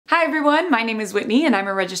Hi everyone, my name is Whitney and I'm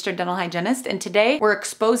a registered dental hygienist, and today we're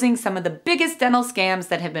exposing some of the biggest dental scams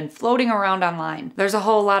that have been floating around online. There's a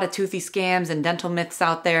whole lot of toothy scams and dental myths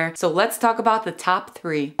out there, so let's talk about the top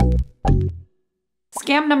 3.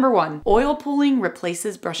 Scam number 1, oil pulling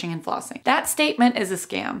replaces brushing and flossing. That statement is a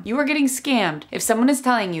scam. You are getting scammed if someone is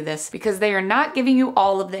telling you this because they are not giving you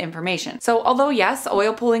all of the information. So although yes,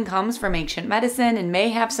 oil pulling comes from ancient medicine and may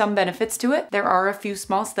have some benefits to it, there are a few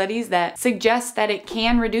small studies that suggest that it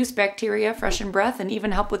can reduce bacteria, freshen breath, and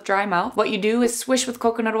even help with dry mouth. What you do is swish with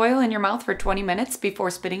coconut oil in your mouth for 20 minutes before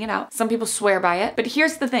spitting it out. Some people swear by it, but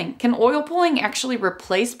here's the thing. Can oil pulling actually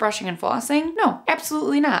replace brushing and flossing? No,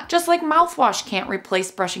 absolutely not. Just like mouthwash can't replace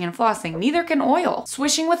brushing and flossing, neither can oil.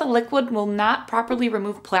 Swishing with a liquid will not properly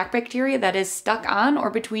remove plaque bacteria that is stuck on or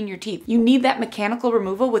between your teeth. You need that mechanical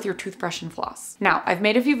removal with your toothbrush and floss. Now, I've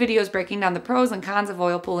made a few videos breaking down the pros and cons of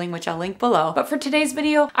oil pulling, which I'll link below, but for today's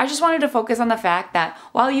video, I just wanted to focus on the fact that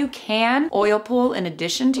while you can oil pull in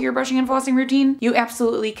addition to your brushing and flossing routine, you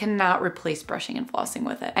absolutely cannot replace brushing and flossing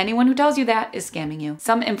with it. Anyone who tells you that is scamming you.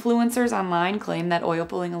 Some influencers online claim that oil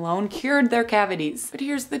pulling alone cured their cavities, but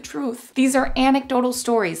here's the truth. These are anecdotal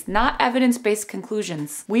stories, not evidence-based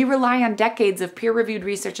conclusions. We rely on decades of peer-reviewed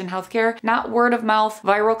research in healthcare, not word of mouth,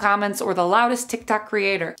 viral comments, or the loudest TikTok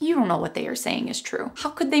creator. You don't know what they are saying is true. How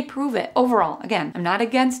could they prove it? Overall, again, I'm not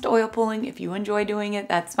against oil pulling. If you enjoy doing it,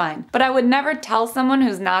 that's fine. But I would never tell someone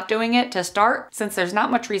who's not doing it to start, since there's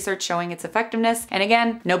not much research showing its effectiveness. And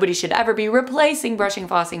again, nobody should ever be replacing brushing,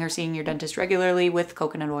 flossing, or seeing your dentist regularly with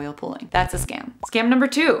coconut oil pulling. That's a scam. Scam number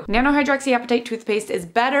 2, nano-hydroxyapatite toothpaste is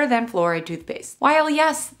better than fluoride toothpaste. While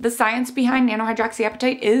yes, the science behind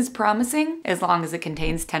nano-hydroxyapatite is promising, as long as it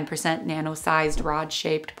contains 10% nano-sized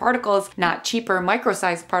rod-shaped particles, not cheaper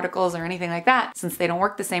micro-sized particles or anything like that, since they don't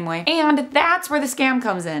work the same way. And that's where the scam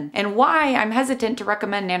comes in, and why I'm hesitant to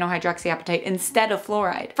recommend nano-hydroxyapatite instead of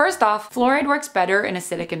fluoride. First off, fluoride works better in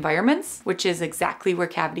acidic environments, which is exactly where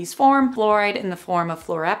cavities form. Fluoride in the form of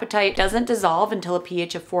fluorapatite doesn't dissolve until a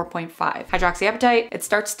pH of 4.5. Hydroxyapatite, it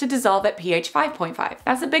starts to dissolve at pH 5.5.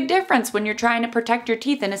 That's a big difference when you're trying to protect your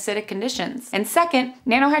teeth in acidic conditions. And second,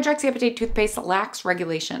 nano-hydroxyapatite toothpaste lacks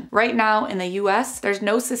regulation. Right now in the US, there's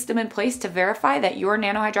no system in place to verify that your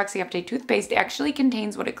nano-hydroxyapatite toothpaste actually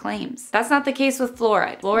contains what it claims. That's not the case with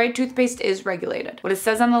fluoride. Fluoride toothpaste is regulated. What it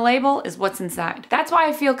says on the label is what's inside. That's why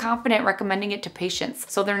I feel confident recommending it to patients,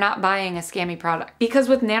 so they're not buying a scammy product. Because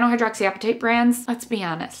with nano-hydroxyapatite brands, let's be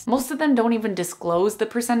honest, most of them don't even disclose the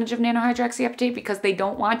percentage of nano-hydroxyapatite because they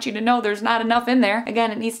don't want you to know there's not enough in there.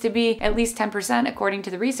 Again, it needs to be at least 10% according to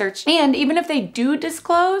the research. And even if they do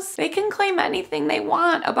disclose, they can claim anything they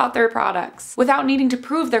want about their products without needing to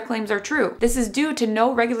prove their claims are true. This is due to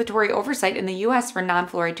no regulatory oversight in the US for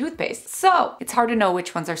non-fluoride toothpaste. So it's hard to know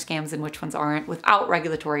which ones are scams and which ones aren't without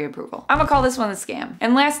regulatory approval. I'm gonna call this one a scam.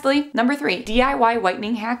 And lastly, number 3, DIY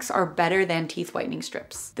whitening hacks are better than teeth whitening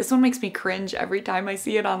strips. This one makes me cringe every time I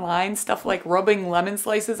see it online. Stuff like rubbing lemon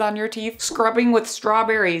slices on your teeth, scrubbing with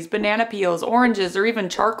strawberries, banana peels, oranges, or even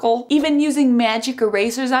charcoal, even using magic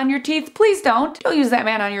erasers on your teeth. Please don't. Don't use that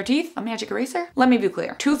man on your teeth. A magic eraser? Let me be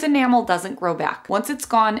clear. Tooth enamel doesn't grow back. Once it's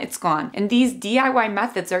gone, it's gone. And these DIY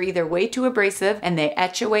methods are either way too abrasive and they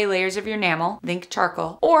etch away layers of your enamel, think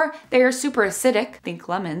charcoal, or they are super acidic, think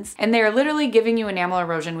lemons, and they are literally giving you enamel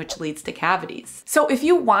erosion, which leads to cavities. So if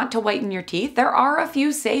you want to whiten your teeth, there are a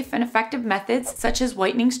few safe and effective methods, such as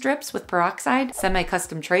whitening strips with peroxide,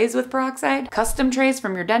 semi-custom trays with peroxide, custom trays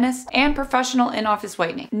from your dentist, and professional in-office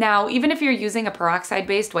whitening. Now, even if you're using a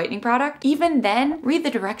peroxide-based whitening product, even then, read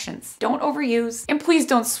the directions. Don't overuse, and please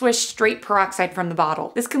don't swish straight peroxide from the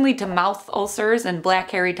bottle. This can lead to mouth ulcers and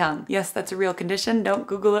black hairy tongue. Yes, that's a real condition. Don't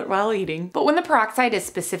Google it while eating. But when the peroxide is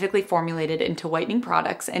specifically formulated into whitening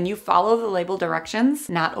products and you follow the label directions,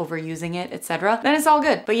 not overusing it, etc., then it's all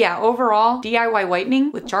good. But yeah, overall, DIY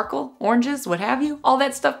whitening with charcoal, oranges, what have you, all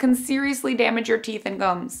that stuff can seriously damage your teeth and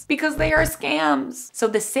gums because they are scams. So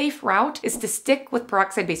the safe route is to stick with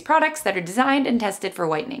peroxide-based products that are designed and tested for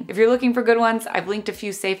whitening. If you're looking for good ones, I've linked a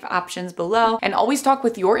few safe options below, and always talk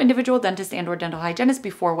with your individual dentist and/or dental hygienist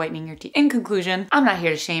before whitening your teeth. In conclusion, I'm not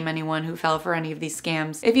here to shame anyone who fell for any of these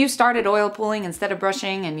scams. If you started oil pulling instead of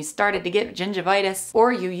brushing and you started to get gingivitis,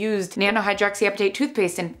 or you used nano-hydroxyapatite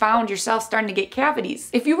toothpaste and found yourself starting to get cavities,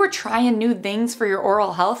 if you were trying new things for your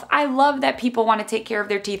oral health, I love that people want to take care of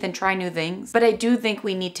their teeth and try new things, but I do think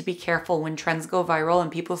we need to be careful when trends go viral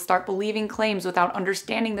and people start believing claims without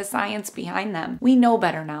understanding the science behind behind them. We know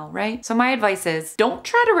better now, right? So my advice is don't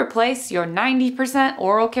try to replace your 90%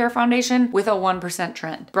 oral care foundation with a 1%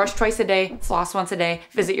 trend. Brush twice a day, floss once a day,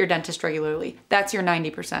 visit your dentist regularly. That's your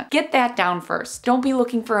 90%. Get that down first. Don't be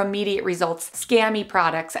looking for immediate results, scammy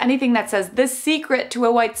products, anything that says the secret to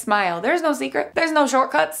a white smile. There's no secret. There's no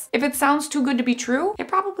shortcuts. If it sounds too good to be true, it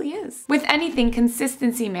probably is. With anything,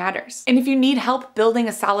 consistency matters. And if you need help building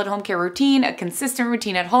a solid home care routine, a consistent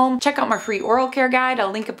routine at home, check out my free oral care guide.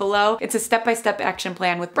 I'll link it below. It's a step-by-step action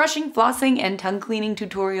plan with brushing, flossing, and tongue cleaning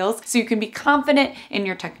tutorials so you can be confident in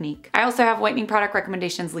your technique. I also have whitening product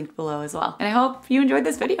recommendations linked below as well. And I hope you enjoyed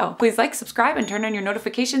this video. Please like, subscribe, and turn on your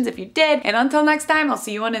notifications if you did. And until next time, I'll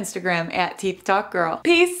see you on Instagram at Teeth Talk Girl.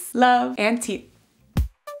 Peace, love, and teeth.